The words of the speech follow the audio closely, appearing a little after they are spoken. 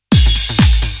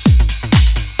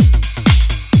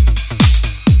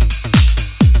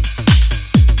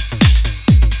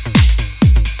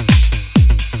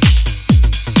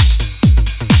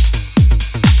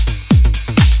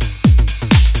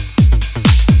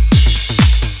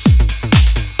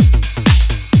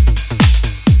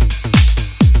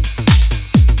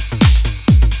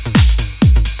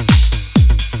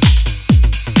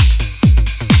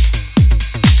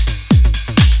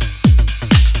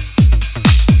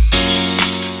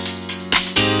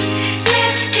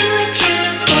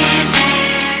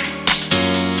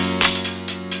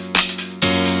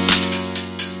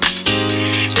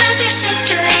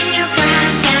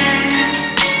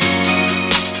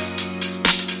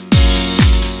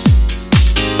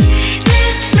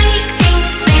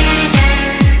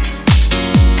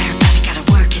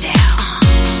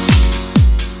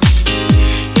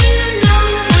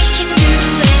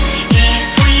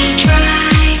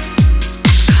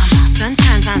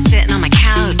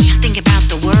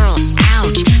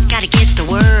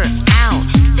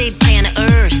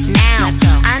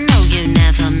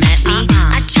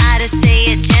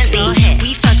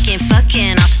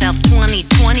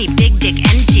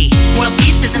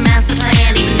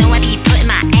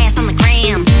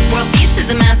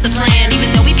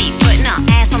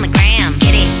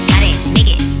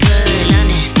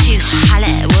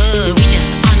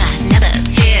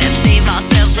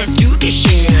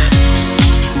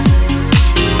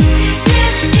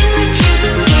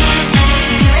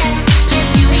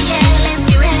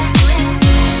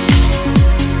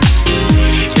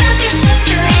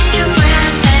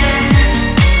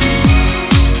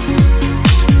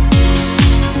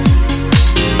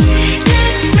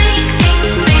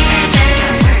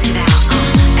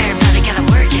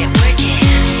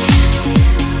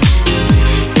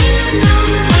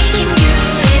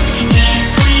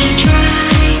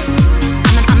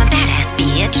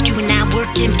bitch. Doing now,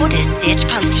 working for this itch.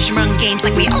 Politician run games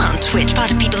like we all on Twitch.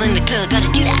 Party people in the club,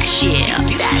 gotta do that shit.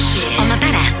 Do that shit. On my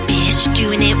badass bitch,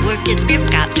 doing it, working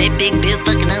script. Got flip big bills,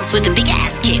 fucking us with a big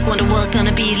ass kick. Wonder what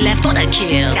gonna be left for the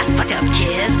kill. That's fucked up,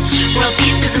 kid. World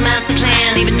peace is a master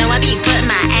plan. Even though I be putting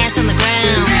my ass on the ground.